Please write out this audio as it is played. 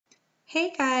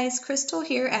Hey guys, Crystal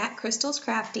here at Crystal's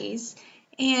Crafties,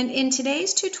 and in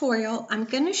today's tutorial I'm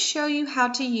going to show you how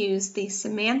to use the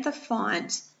Samantha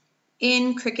font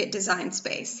in Cricut Design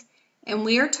Space. And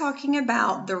we are talking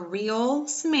about the real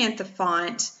Samantha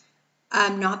font,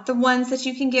 not the ones that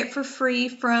you can get for free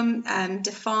from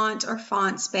DeFont or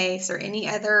Font Space or any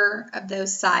other of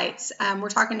those sites. We're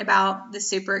talking about the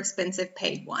super expensive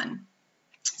paid one.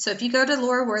 So if you go to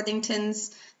Laura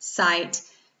Worthington's site,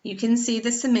 you can see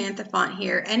the Samantha font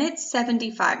here, and it's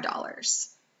 $75.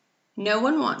 No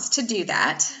one wants to do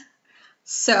that.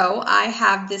 So I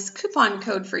have this coupon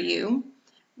code for you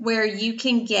where you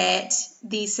can get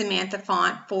the Samantha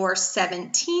font for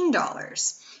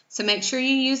 $17. So make sure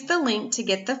you use the link to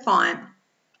get the font.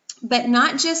 But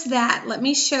not just that, let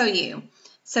me show you.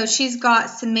 So she's got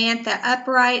Samantha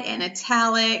upright and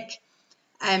italic.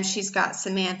 She's got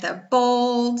Samantha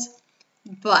bold,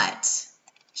 but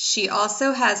she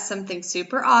also has something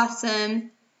super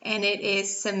awesome, and it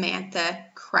is Samantha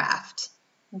Craft.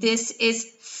 This is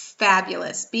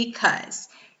fabulous because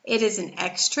it is an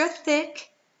extra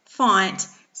thick font,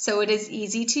 so it is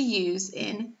easy to use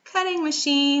in cutting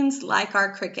machines like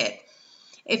our Cricut.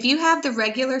 If you have the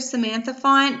regular Samantha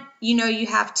font, you know you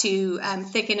have to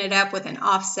thicken it up with an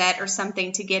offset or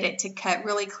something to get it to cut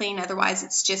really clean. Otherwise,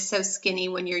 it's just so skinny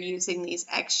when you're using these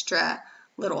extra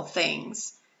little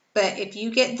things. But if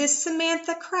you get this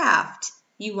Samantha Craft,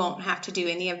 you won't have to do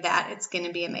any of that. It's going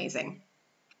to be amazing.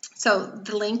 So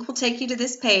the link will take you to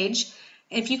this page.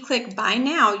 And if you click Buy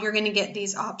Now, you're going to get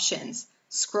these options.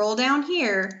 Scroll down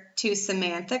here to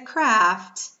Samantha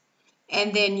Craft,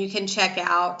 and then you can check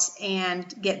out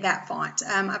and get that font.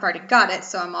 I've already got it,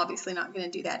 so I'm obviously not going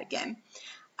to do that again.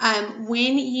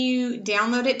 When you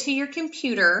download it to your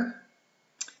computer,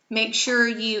 make sure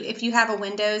if you have a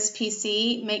Windows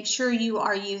PC, make sure you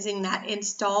are using that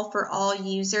Install for All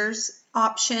Users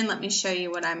option. Let me show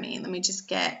you what I mean. Let me just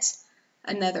get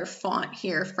another font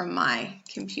here from my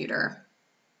computer.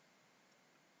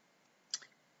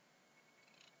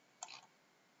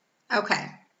 Okay,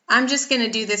 I'm just going to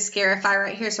do this Scarify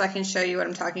right here so I can show you what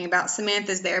I'm talking about.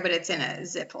 Samantha's there, but it's in a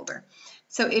zip folder.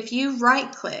 So if you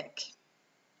right-click,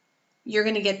 you're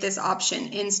going to get this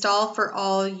option, Install for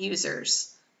All Users.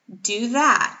 Do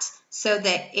that so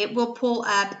that it will pull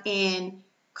up in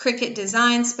Cricut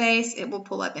Design Space, it will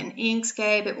pull up in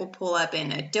Inkscape, it will pull up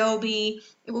in Adobe,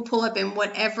 it will pull up in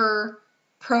whatever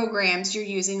programs you're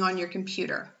using on your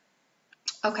computer.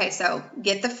 Okay, so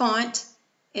get the font,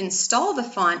 install the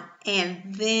font, and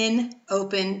then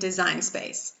open Design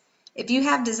Space. If you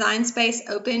have Design Space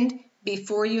opened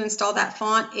before you install that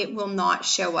font, it will not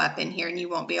show up in here and you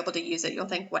won't be able to use it. You'll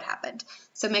think, what happened?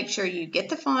 So make sure you get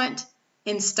the font,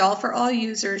 install for all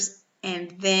users,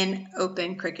 and then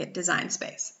open Cricut Design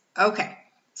Space. Okay,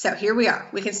 so here we are.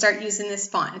 We can start using this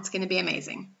font. It's going to be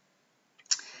amazing.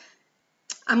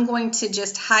 I'm going to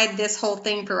just hide this whole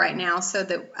thing for right now so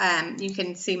that you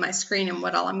can see my screen and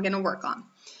what all I'm going to work on.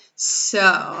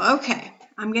 So, okay,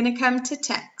 I'm going to come to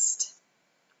text,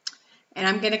 and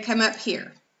I'm going to come up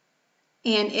here,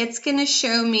 and it's going to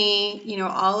show me, you know,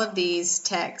 all of these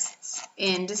texts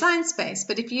in Design Space.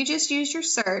 But if you just use your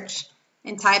search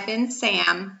and type in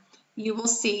Sam, you will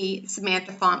see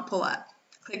Samantha font pull up.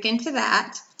 Click into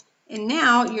that, and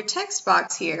now your text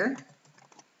box here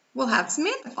will have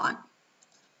Samantha font.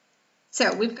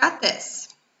 So we've got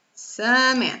this,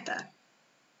 Samantha.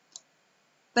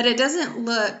 But it doesn't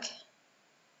look,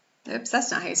 oops, that's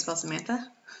not how you spell Samantha.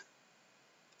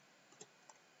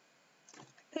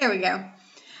 There we go.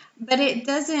 But it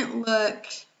doesn't look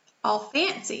all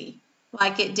fancy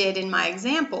like it did in my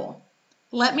example.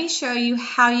 Let me show you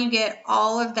how you get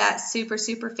all of that super,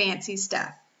 super fancy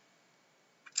stuff.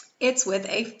 It's with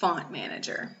a font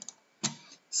manager.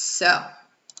 So,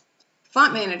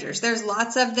 font managers, there's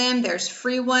lots of them. There's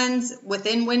free ones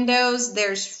within Windows.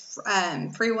 There's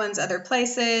free ones other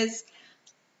places.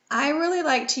 I really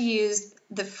like to use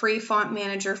the free font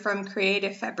manager from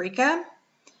Creative Fabrica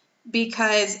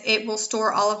because it will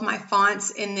store all of my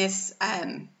fonts in this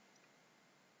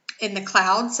in the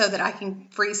cloud so that I can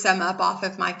free some up off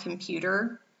of my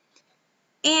computer.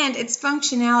 And its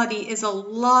functionality is a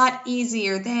lot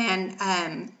easier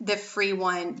than the free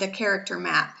one, the character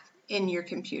map in your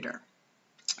computer.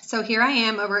 So here I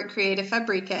am over at Creative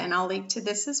Fabrica, and I'll link to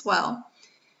this as well.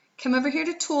 Come over here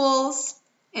to Tools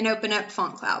and open up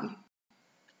Font Cloud.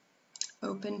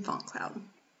 Open Font Cloud.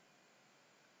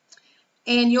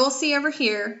 And you'll see over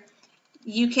here,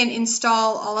 you can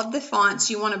install all of the fonts.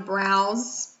 You want to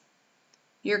browse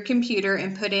your computer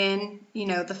and put in, you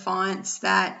know, the fonts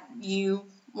that you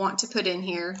want to put in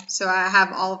here. So I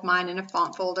have all of mine in a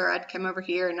font folder. I'd come over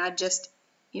here and I'd just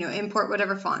import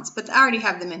whatever fonts, but I already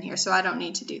have them in here, so I don't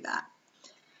need to do that.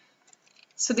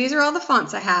 So these are all the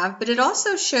fonts I have, but it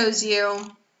also shows you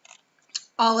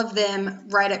all of them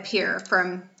right up here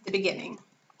from the beginning.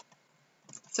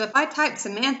 So if I type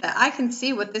Samantha, I can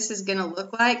see what this is going to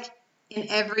look like in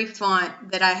every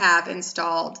font that I have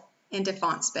installed into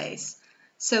Font Space.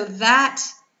 So that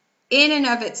in and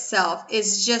of itself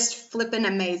is just flippin'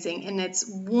 amazing, and it's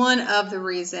one of the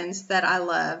reasons that I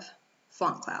love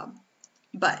Font Cloud.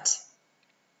 But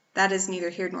that is neither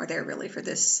here nor there really for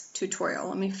this tutorial.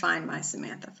 Let me find my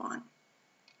Samantha font.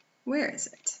 Where is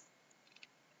it?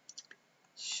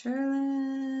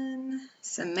 Sherlin,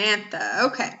 Samantha.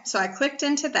 Okay, so I clicked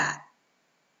into that.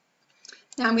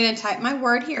 Now I'm going to type my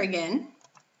word here again.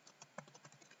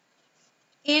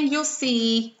 And you'll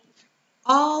see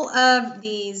all of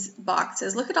these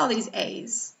boxes. Look at all these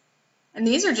A's. And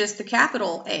these are just the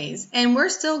capital A's. And we're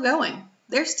still going.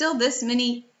 There's still this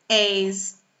many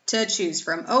A's to choose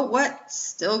from. Oh, what?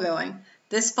 Still going.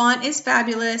 This font is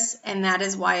fabulous, and that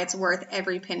is why it's worth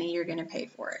every penny you're going to pay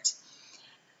for it.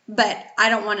 But I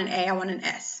don't want an A, I want an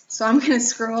S. So I'm going to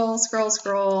scroll, scroll,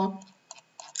 scroll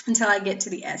until I get to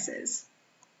the S's.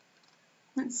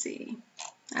 Let's see.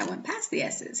 I went past the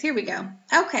S's. Here we go.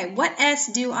 Okay, what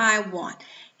S do I want?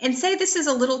 And say this is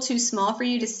a little too small for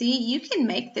you to see, you can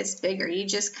make this bigger. You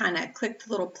just kind of click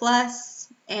the little plus,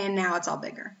 and now it's all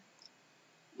bigger.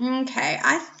 Okay,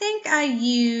 I think I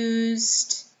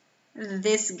used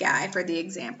this guy for the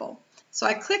example. So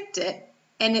I clicked it,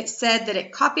 and it said that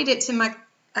it copied it to my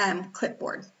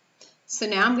clipboard. So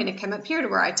now I'm going to come up here to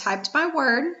where I typed my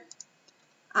word.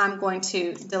 I'm going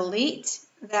to delete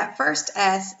that first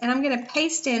S, and I'm going to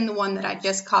paste in the one that I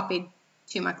just copied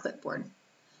to my clipboard.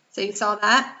 So you saw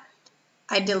that?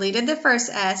 I deleted the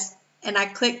first S, and I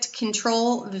clicked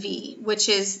Control V, which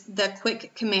is the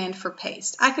quick command for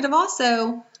paste. I could have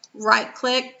also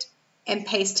right-clicked and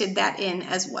pasted that in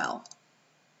as well.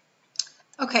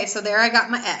 Okay, so there I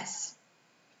got my S.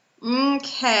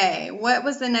 Okay, what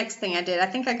was the next thing I did? I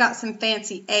think I got some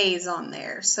fancy A's on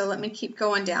there, so let me keep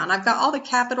going down. I've got all the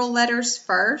capital letters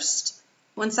first.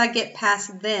 Once I get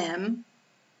past them,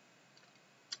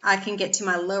 I can get to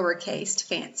my lowercase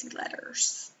fancy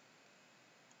letters.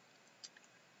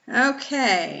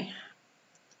 Okay,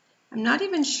 I'm not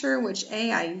even sure which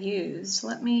A I used.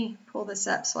 Let me pull this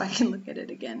up so I can look at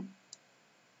it again.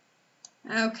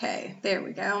 Okay, there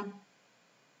we go.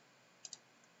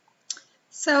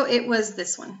 So it was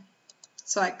this one.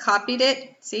 So I copied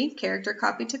it. See, character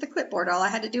copied to the clipboard. All I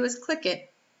had to do was click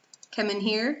it. Come in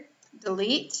here,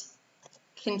 delete,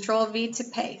 Control V to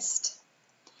paste.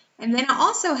 And then I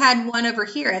also had one over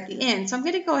here at the end. So I'm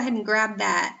going to go ahead and grab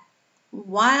that.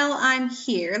 While I'm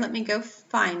here, let me go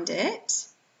find it.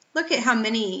 Look at how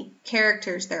many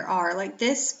characters there are. Like,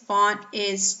 this font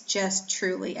is just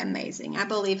truly amazing. I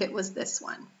believe it was this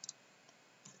one.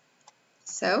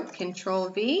 So Control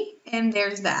V, and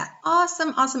there's that.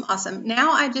 Awesome, awesome, awesome.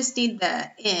 Now I just need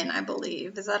the N, I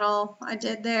believe. Is that all I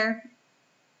did there?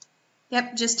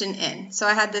 Yep, just an N. So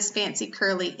I had this fancy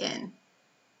curly N.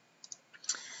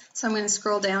 So I'm going to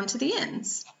scroll down to the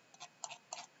N's.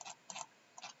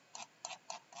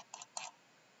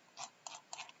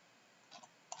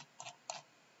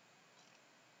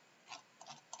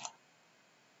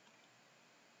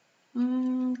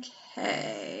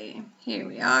 Okay, here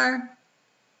we are.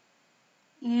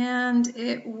 And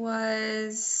it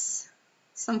was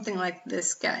something like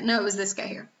this guy. No, it was this guy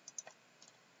here.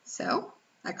 So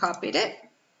I copied it,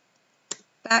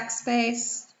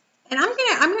 backspace, and I'm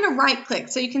gonna right click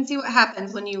so you can see what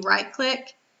happens when you right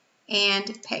click and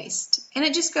paste, and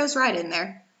it just goes right in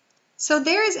there. So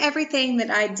there is everything that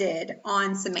I did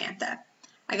on Samantha.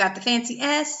 I got the fancy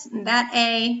S and that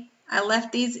A. I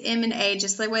left these M and A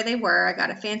just the way they were. I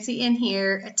got a fancy N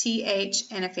here, a TH,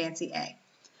 and a fancy A.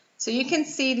 So you can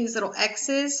see these little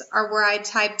X's are where I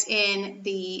typed in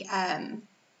the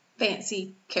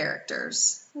fancy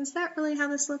characters. Is that really how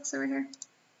this looks over here?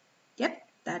 Yep,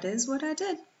 that is what I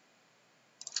did.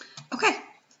 Okay,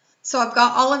 so I've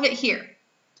got all of it here.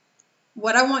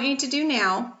 What I want you to do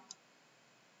now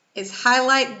is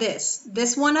highlight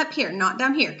this one up here, not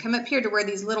down here. Come up here to where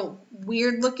these little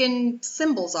weird looking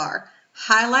symbols are.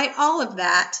 Highlight all of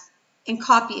that and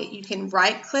copy it. You can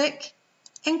right click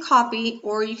and copy,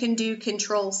 or you can do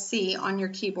Control C on your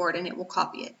keyboard and it will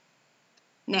copy it.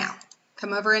 Now,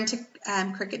 come over into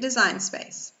Cricut Design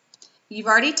Space. You've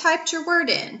already typed your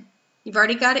word in. You've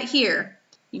already got it here.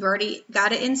 You've already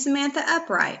got it in Samantha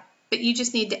Upright, but you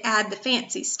just need to add the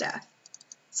fancy stuff.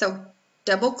 So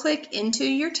double click into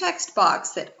your text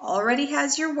box that already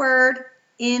has your word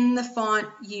in the font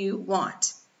you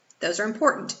want. Those are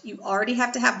important. You already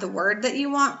have to have the word that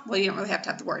you want. Well, you don't really have to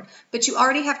have the word, but you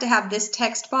already have to have this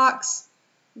text box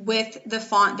with the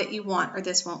font that you want, or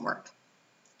this won't work.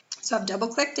 So I've double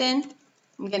clicked in.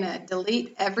 I'm going to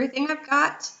delete everything I've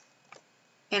got,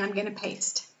 and I'm going to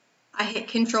paste. I hit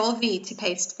Control V to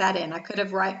paste that in. I could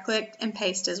have right clicked and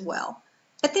paste as well.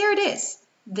 But there it is.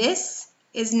 This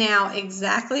is now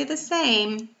exactly the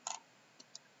same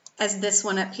as this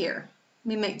one up here.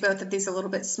 Let me make both of these a little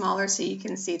bit smaller so you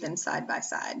can see them side by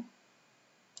side.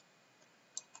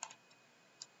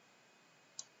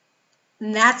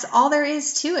 And that's all there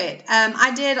is to it.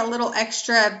 I did a little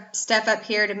extra stuff up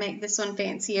here to make this one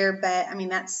fancier, but I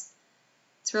mean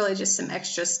it's really just some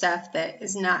extra stuff that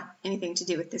is not anything to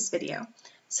do with this video.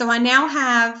 So I now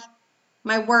have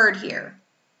my word here,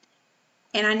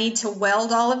 and I need to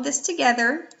weld all of this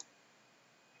together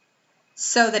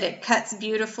so that it cuts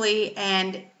beautifully,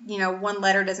 and one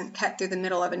letter doesn't cut through the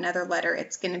middle of another letter.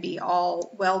 It's going to be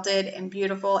all welded and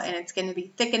beautiful, and it's going to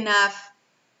be thick enough,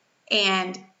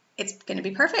 and it's going to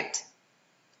be perfect.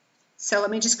 So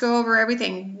let me just go over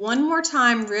everything one more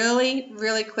time really,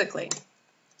 really quickly.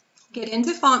 Get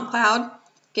into Font Cloud,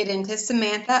 get into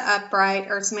Samantha Upright,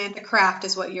 or Samantha Craft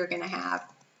is what you're going to have.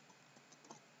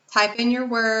 Type in your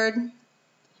word,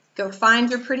 go find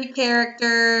your pretty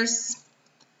characters.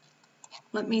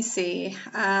 Let me see.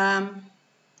 I'm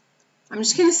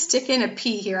just going to stick in a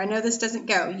P here. I know this doesn't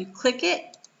go. You click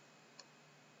it,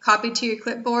 copy to your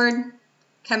clipboard,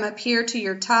 come up here to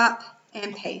your top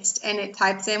and paste, and it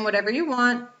types in whatever you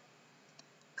want.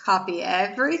 Copy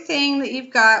everything that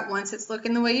you've got once it's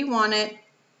looking the way you want it.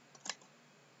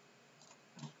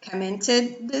 Come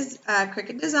into this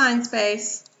Cricut Design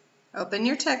Space, open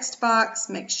your text box,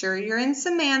 make sure you're in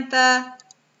Samantha,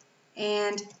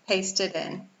 and paste it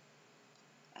in.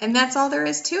 And that's all there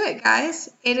is to it, guys.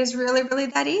 It is really, really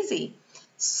that easy.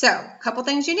 So, a couple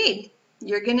things you need.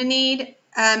 You're going to need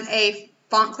a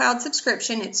Font Cloud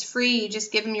subscription. It's free. You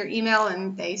just give them your email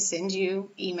and they send you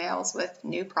emails with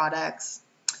new products.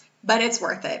 But it's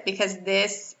worth it because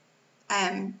this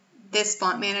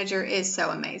font manager is so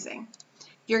amazing.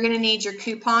 You're going to need your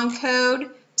coupon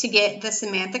code to get the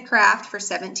Samantha Craft for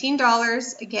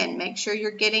 $17. Again, make sure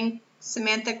you're getting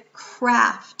Samantha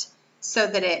Craft so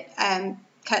that it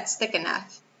cuts thick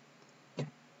enough.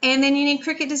 And then you need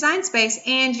Cricut Design Space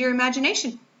and your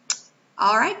imagination.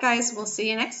 All right, guys, we'll see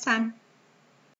you next time.